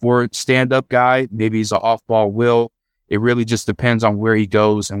 3-4 stand-up guy. Maybe he's an off-ball will. It really just depends on where he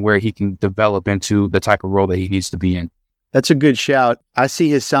goes and where he can develop into the type of role that he needs to be in. That's a good shout. I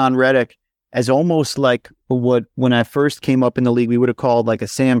see Haason Reddick as almost like what, when I first came up in the league, we would have called like a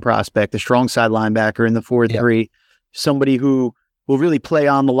Sam prospect, a strong side linebacker in the 4-3, somebody who will really play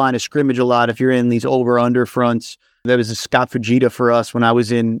on the line of scrimmage a lot if you're in these over-under fronts. There was a Scott Fujita for us when I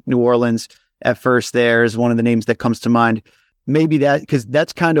was in New Orleans at first. There is one of the names that comes to mind. Maybe that, because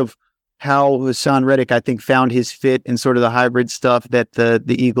that's kind of how Haason Reddick, I think, found his fit in sort of the hybrid stuff that the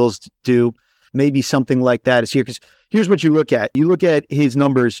Eagles do. Maybe something like that is here. Because here's what you look at. You look at his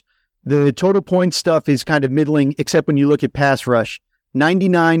numbers. The total points stuff is kind of middling, except when you look at pass rush.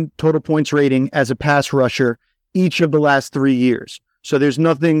 99 total points rating as a pass rusher each of the last 3 years. So there's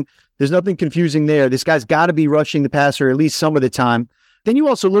nothing confusing there. This guy's got to be rushing the passer at least some of the time. Then you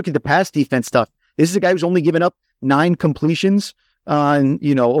also look at the pass defense stuff. This is a guy who's only given up 9 completions on,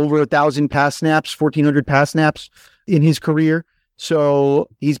 over 1,000 pass snaps, 1,400 pass snaps in his career. So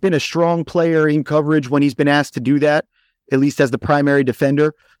he's been a strong player in coverage when he's been asked to do that, at least as the primary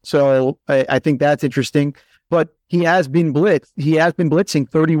defender. So I think that's interesting. But he has been blitzed. He has been blitzing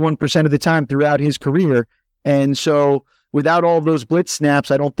 31% of the time throughout his career. And so without all of those blitz snaps,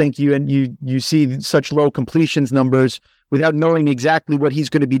 I don't think you see such low completions numbers without knowing exactly what he's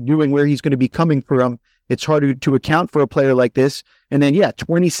going to be doing, where he's going to be coming from. It's hard to account for a player like this. And then,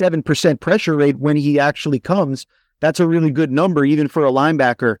 27% pressure rate when he actually comes. That's a really good number, even for a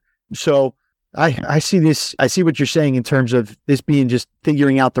linebacker. So I see this. I see what you're saying in terms of this being just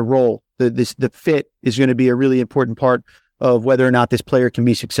figuring out the role. The fit is going to be a really important part of whether or not this player can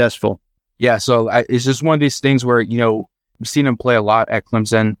be successful. Yeah. So it's just one of these things where, we've seen him play a lot at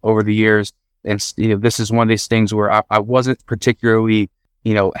Clemson over the years. And, this is one of these things where I wasn't particularly,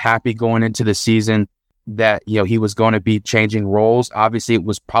 happy going into the season that, he was going to be changing roles. Obviously, it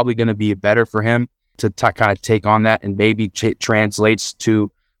was probably going to be better for him to kind of take on that and maybe translates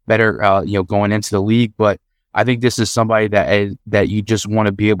to better, going into the league. But I think this is somebody that you just want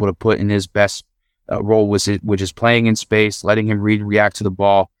to be able to put in his best role, which is playing in space, letting him react to the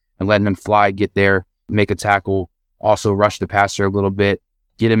ball and letting him fly, get there, make a tackle, also rush the passer a little bit,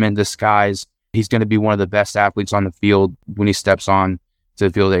 get him in disguise. He's going to be one of the best athletes on the field when he steps on to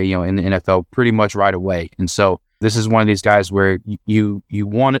the field, in the NFL pretty much right away. And so this is one of these guys where you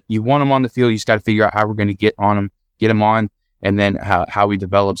want him on the field. You just got to figure out how we're going to get him on, and then how he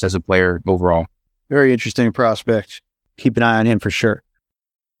develops as a player overall. Very interesting prospect. Keep an eye on him for sure.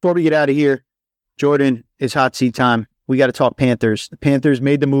 Before we get out of here, Jordan, it's hot seat time. We got to talk Panthers. The Panthers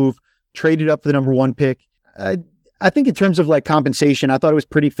made the move, traded up for the number 1 pick. I think in terms of like compensation, I thought it was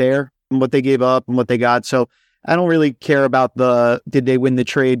pretty fair what they gave up and what they got. So I don't really care about did they win the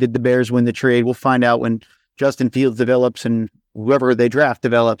trade? Did the Bears win the trade? We'll find out when Justin Fields develops and whoever they draft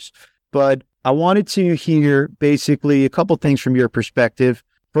develops. But I wanted to hear basically a couple things from your perspective.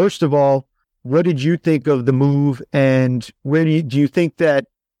 First of all, what did you think of the move, and where do you think that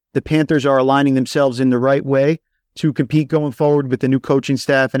the Panthers are aligning themselves in the right way to compete going forward with the new coaching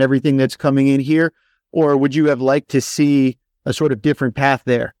staff and everything that's coming in here? Or would you have liked to see a sort of different path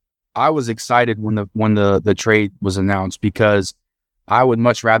there? I was excited when the trade was announced, because I would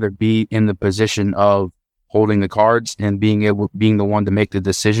much rather be in the position of holding the cards and being the one to make the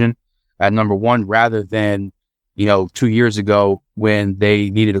decision at number 1, rather than, 2 years ago when they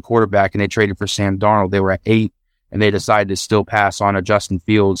needed a quarterback and they traded for Sam Darnold. They were at 8 and they decided to still pass on a Justin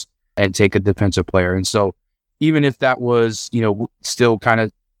Fields and take a defensive player. And so even if that was, still kind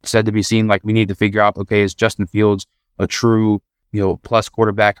of said to be seen, like we need to figure out, okay, is Justin Fields a true, plus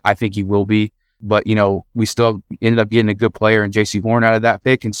quarterback? I think he will be, but, we still ended up getting a good player in J.C. Horn out of that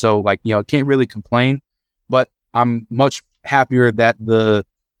pick. And so I can't really complain, but I'm much happier that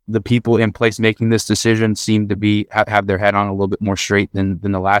the people in place making this decision seem to have their head on a little bit more straight than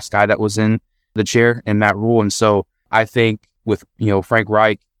the last guy that was in the chair in Matt Rule. And so I think with, Frank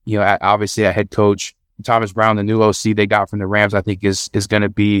Reich, obviously a head coach, Thomas Brown, the new OC they got from the Rams, I think is going to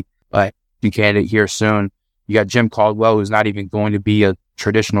be a candidate here soon. You got Jim Caldwell, who's not even going to be a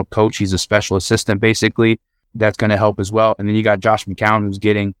traditional coach. He's a special assistant, basically. That's going to help as well. And then you got Josh McCown, who's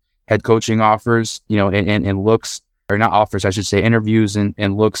getting head coaching offers, and looks, or not offers, I should say, interviews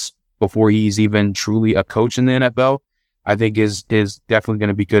and looks before he's even truly a coach in the NFL, I think is definitely going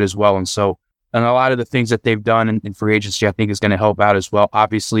to be good as well. And so, and a lot of the things that they've done in free agency, I think is going to help out as well.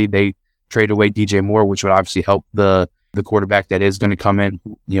 Obviously, they traded away DJ Moore, which would obviously help the quarterback that is going to come in,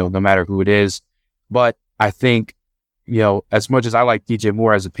 no matter who it is. But I think, as much as I like DJ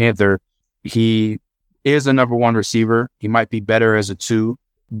Moore as a Panther, he is a number one receiver. He might be better as a 2,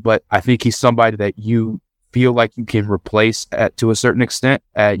 but I think he's somebody that you feel like you can replace to a certain extent,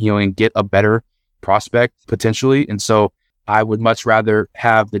 and get a better prospect potentially. And so I would much rather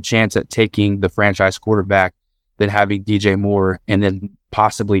have the chance at taking the franchise quarterback than having DJ Moore and then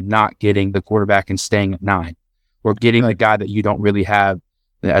possibly not getting the quarterback and staying at 9, or getting the guy that you don't really have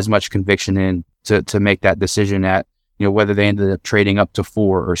as much conviction in to make that decision at, whether they ended up trading up to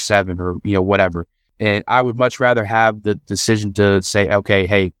 4 or 7 or, whatever. And I would much rather have the decision to say, okay,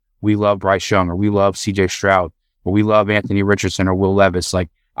 hey, we love Bryce Young, or we love CJ Stroud, or we love Anthony Richardson or Will Levis. Like,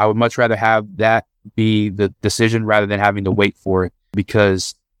 I would much rather have that be the decision rather than having to wait for it,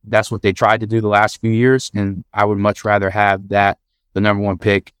 because that's what they tried to do the last few years. And I would much rather have that, the number one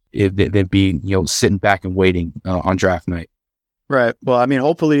pick, than be, sitting back and waiting on draft night. Right. Well, I mean,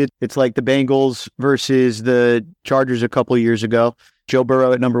 hopefully it's like the Bengals versus the Chargers a couple of years ago. Joe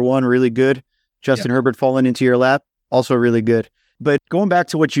Burrow at number 1, really good. Justin Herbert falling into your lap, also really good. But going back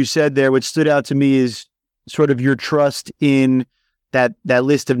to what you said there, what stood out to me is sort of your trust in that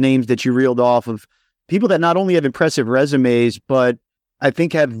list of names that you reeled off of people that not only have impressive resumes, but I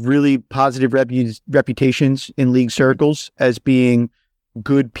think have really positive reputations in league circles as being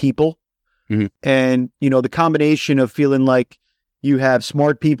good people. Mm-hmm. And, the combination of feeling like you have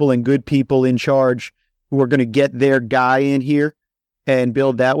smart people and good people in charge who are going to get their guy in here and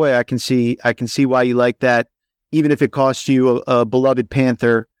build that way. I can see why you like that. Even if it costs you a beloved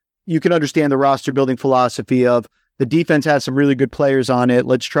Panther, you can understand the roster building philosophy of the defense has some really good players on it.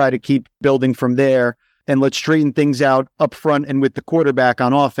 Let's try to keep building from there, and let's straighten things out up front and with the quarterback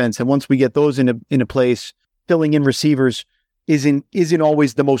on offense. And once we get those in a place, filling in receivers isn't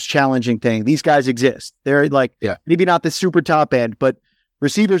always the most challenging thing. These guys exist. They're maybe not the super top end, but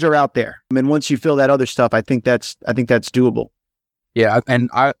receivers are out there. I mean, once you fill that other stuff, I think that's doable. Yeah, and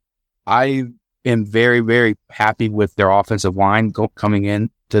I am very, very happy with their offensive line coming in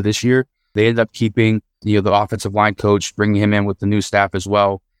to this year. They ended up keeping the offensive line coach, bringing him in with the new staff as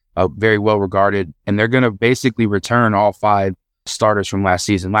well, very well regarded, and they're going to basically return all 5 starters from last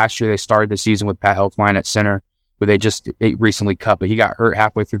season. Last year, they started the season with Pat Elflein at center, where they recently cut, but he got hurt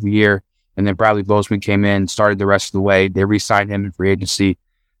halfway through the year, and then Bradley Bozeman came in, started the rest of the way. They re-signed him in free agency.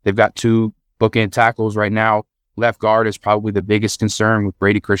 They've got 2 bookend tackles right now. Left guard is probably the biggest concern with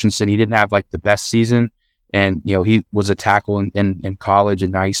Brady Christensen. He didn't have the best season, and he was a tackle in college,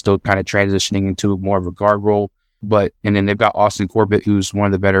 and now he's still kind of transitioning into more of a guard role. And then they've got Austin Corbett, who's one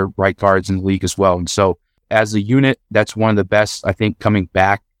of the better right guards in the league as well. And so as a unit, that's one of the best, I think, coming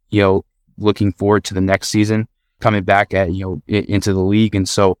back, looking forward to the next season, coming back into the league. And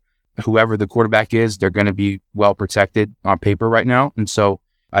so whoever the quarterback is, they're going to be well protected on paper right now. And so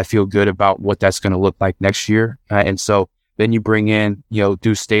I feel good about what that's going to look like next year. And so then you bring in,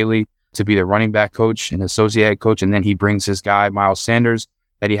 Deuce Staley to be the running back coach and associate head coach. And then he brings his guy, Miles Sanders,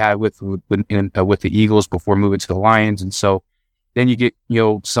 that he had with the Eagles before moving to the Lions. And so then you get,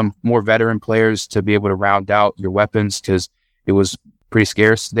 some more veteran players to be able to round out your weapons, because it was pretty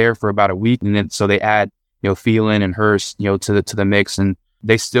scarce there for about a week. And then, so they add, Thielen and Hurst, to the mix, and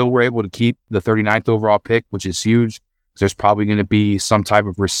they still were able to keep the 39th overall pick, which is huge. There's probably going to be some type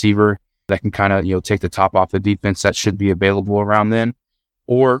of receiver that can kind of, take the top off the defense that should be available around then.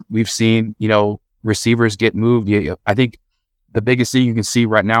 Or we've seen, receivers get moved. I think the biggest thing you can see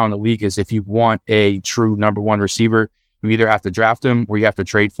right now in the league is if you want a true number 1 receiver, you either have to draft him or you have to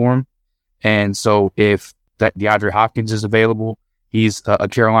trade for him. And so if that DeAndre Hopkins is available, he's a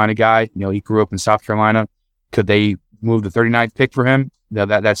Carolina guy, he grew up in South Carolina. Could they move the 39th pick for him?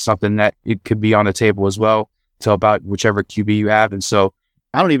 That's something that it could be on the table as well, to about whichever QB you have. And so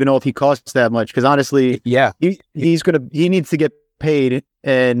I don't even know if he costs that much, because honestly, he needs to get paid,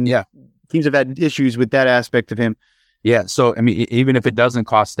 and teams have had issues with that aspect of him. Yeah. So, I mean, even if it doesn't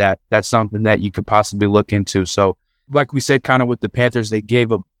cost that, that's something that you could possibly look into. So like we said, kind of with the Panthers, they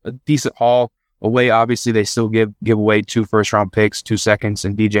gave a decent haul away. Obviously they still give away 2 first-round picks, 2 seconds,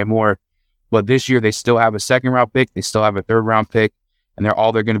 and DJ Moore. But this year they still have a 2nd-round pick. They still have a 3rd-round pick. And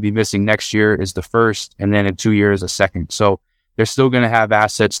all they're going to be missing next year is the 1st, and then in 2 years, a 2nd. So they're still going to have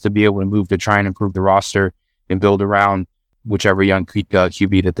assets to be able to move to try and improve the roster and build around whichever young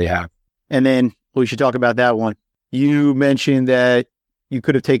QB that they have. And then we should talk about that one. You mentioned that you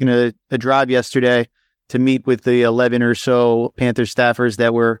could have taken a drive yesterday to meet with the 11 or so Panthers staffers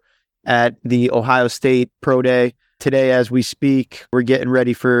that were at the Ohio State Pro Day. Today, as we speak, we're getting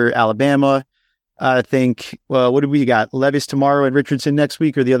ready for Alabama. I think, well, what do we got? Levis tomorrow and Richardson next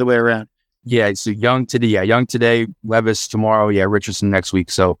week, or the other way around? Yeah, so Young today, Levis tomorrow, Richardson next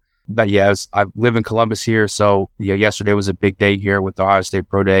week. So, but I live in Columbus here, so yesterday was a big day here with the Ohio State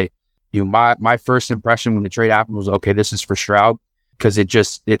Pro Day. My first impression when the trade happened was, okay, this is for Stroud, because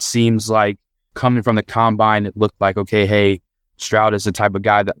it seems like coming from the combine, it looked like, okay, hey, Stroud is the type of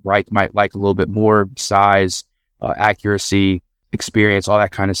guy that Reich might like a little bit more size, accuracy, experience, all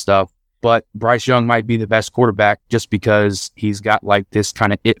that kind of stuff. But Bryce Young might be the best quarterback just because he's got like this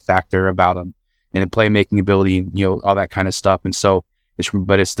kind of it factor about him and the playmaking ability, all that kind of stuff. And so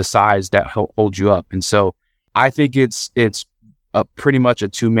it's the size that holds you up. And so I think it's pretty much a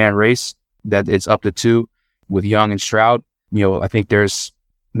 2-man race, that it's up to 2 with Young and Stroud. I think there's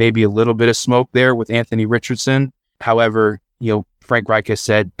maybe a little bit of smoke there with Anthony Richardson. However, Frank Reich has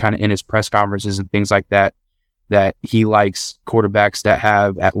said kind of in his press conferences and things like that he likes quarterbacks that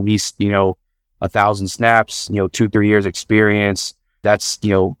have at least, 1,000 snaps, 2-3 years experience. That's,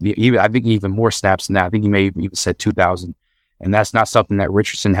 I think even more snaps than that. I think he may have even said 2,000. And that's not something that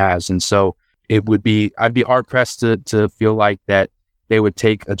Richardson has. And so I'd be hard pressed to feel like that they would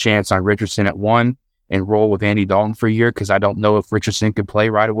take a chance on Richardson at 1 and roll with Andy Dalton for a year, because I don't know if Richardson could play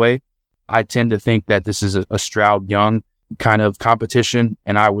right away. I tend to think that this is a Stroud Young kind of competition,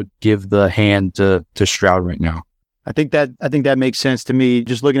 and I would give the hand to Stroud right now. I think that makes sense to me.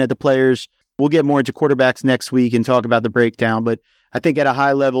 Just looking at the players, we'll get more into quarterbacks next week and talk about the breakdown, but I think at a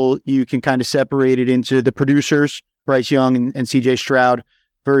high level, you can kind of separate it into the producers, Bryce Young and CJ Stroud,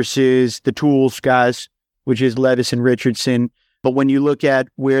 versus the tools guys, which is Levis and Richardson. But when you look at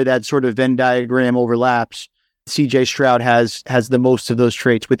where that sort of Venn diagram overlaps, CJ Stroud has the most of those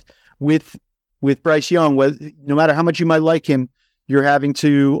traits. With Bryce Young, no matter how much you might like him, you're having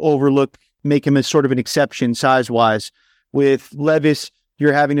to make him as sort of an exception size-wise. With Levis,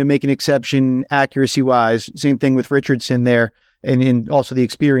 you're having to make an exception accuracy-wise. Same thing with Richardson there, and also the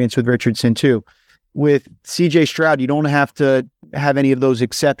experience with Richardson too. With CJ Stroud, you don't have to have any of those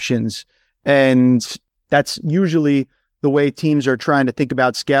exceptions. And that's usually the way teams are trying to think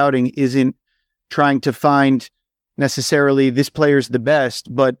about scouting, isn't trying to find necessarily this player's the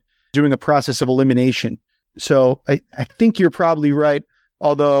best, but doing a process of elimination. So I think you're probably right.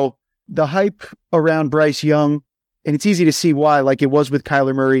 Although the hype around Bryce Young, and it's easy to see why, like it was with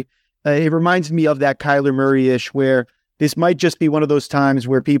Kyler Murray, it reminds me of that Kyler Murray-ish, where this might just be one of those times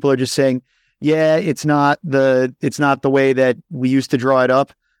where people are just saying, yeah, it's not the way that we used to draw it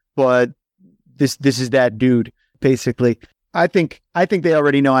up, but this is that dude, basically. I think they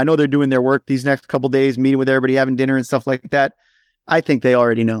already know. I know they're doing their work these next couple days, meeting with everybody, having dinner and stuff like that. I think they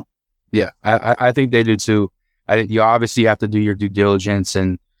already know. Yeah, I think they do too. I think you obviously have to do your due diligence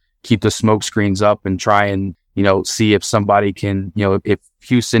and keep the smoke screens up and try and, see if somebody can, if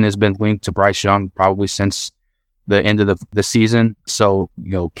Houston has been linked to Bryce Young probably since the end of the season. So,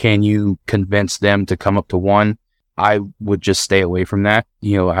 can you convince them to come up to 1? I would just stay away from that.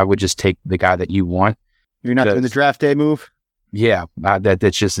 I would just take the guy that you want. You're not doing the draft day move? Yeah,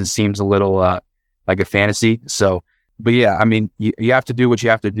 it seems a little like a fantasy. So, but yeah, I mean, you have to do what you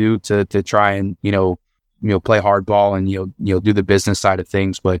have to do to try and, play hardball and, do the business side of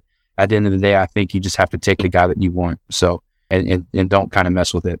things. But at the end of the day, I think you just have to take the guy that you want. So, and don't kind of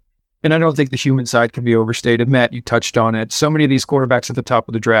mess with it. And I don't think the human side can be overstated. Matt, you touched on it. So many of these quarterbacks at the top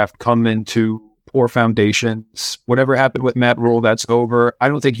of the draft come into poor foundations. Whatever happened with Matt Rule, that's over. I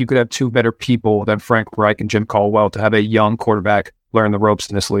don't think you could have 2 better people than Frank Reich and Jim Caldwell to have a young quarterback learn the ropes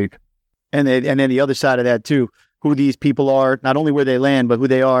in this league. And then the other side of that too, who these people are, not only where they land, but who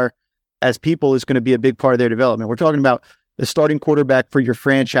they are as people is going to be a big part of their development. We're talking about the starting quarterback for your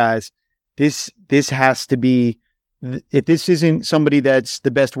franchise. This has to be, if this isn't somebody that's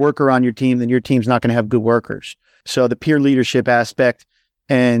the best worker on your team, then your team's not going to have good workers. So the peer leadership aspect,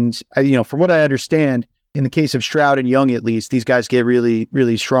 and from what I understand, in the case of Stroud and Young, at least, these guys get really,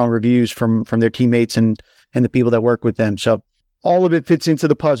 really strong reviews from their teammates and the people that work with them. So all of it fits into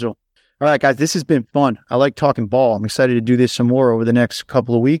the puzzle. All right, guys, this has been fun. I like talking ball. I'm excited to do this some more over the next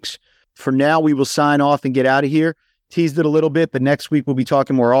couple of weeks. For now, we will sign off and get out of here. Teased it a little bit, but next week we'll be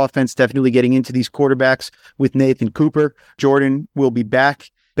talking more offense, definitely getting into these quarterbacks with Nathan Cooper. Jordan will be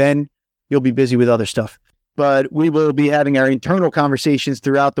back. Ben, you'll be busy with other stuff. But we will be having our internal conversations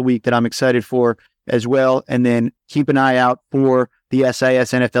throughout the week that I'm excited for as well. And then keep an eye out for the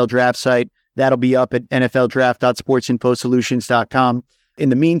SIS NFL draft site. That'll be up at nfldraft.sportsinfosolutions.com. In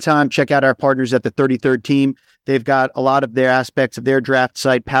the meantime, check out our partners at the 33rd Team. They've got a lot of their aspects of their draft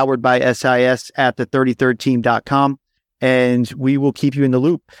site powered by SIS at the33rdteam.com. And we will keep you in the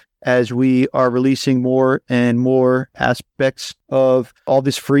loop as we are releasing more and more aspects of all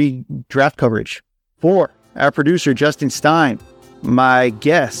this free draft coverage. For our producer, Justin Stein, my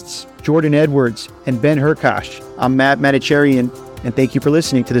guests, Jordan Edwards and Ben Herkosh, I'm Matt Manicherian, and thank you for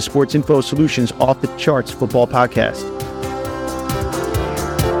listening to the Sports Info Solutions Off the Charts Football Podcast.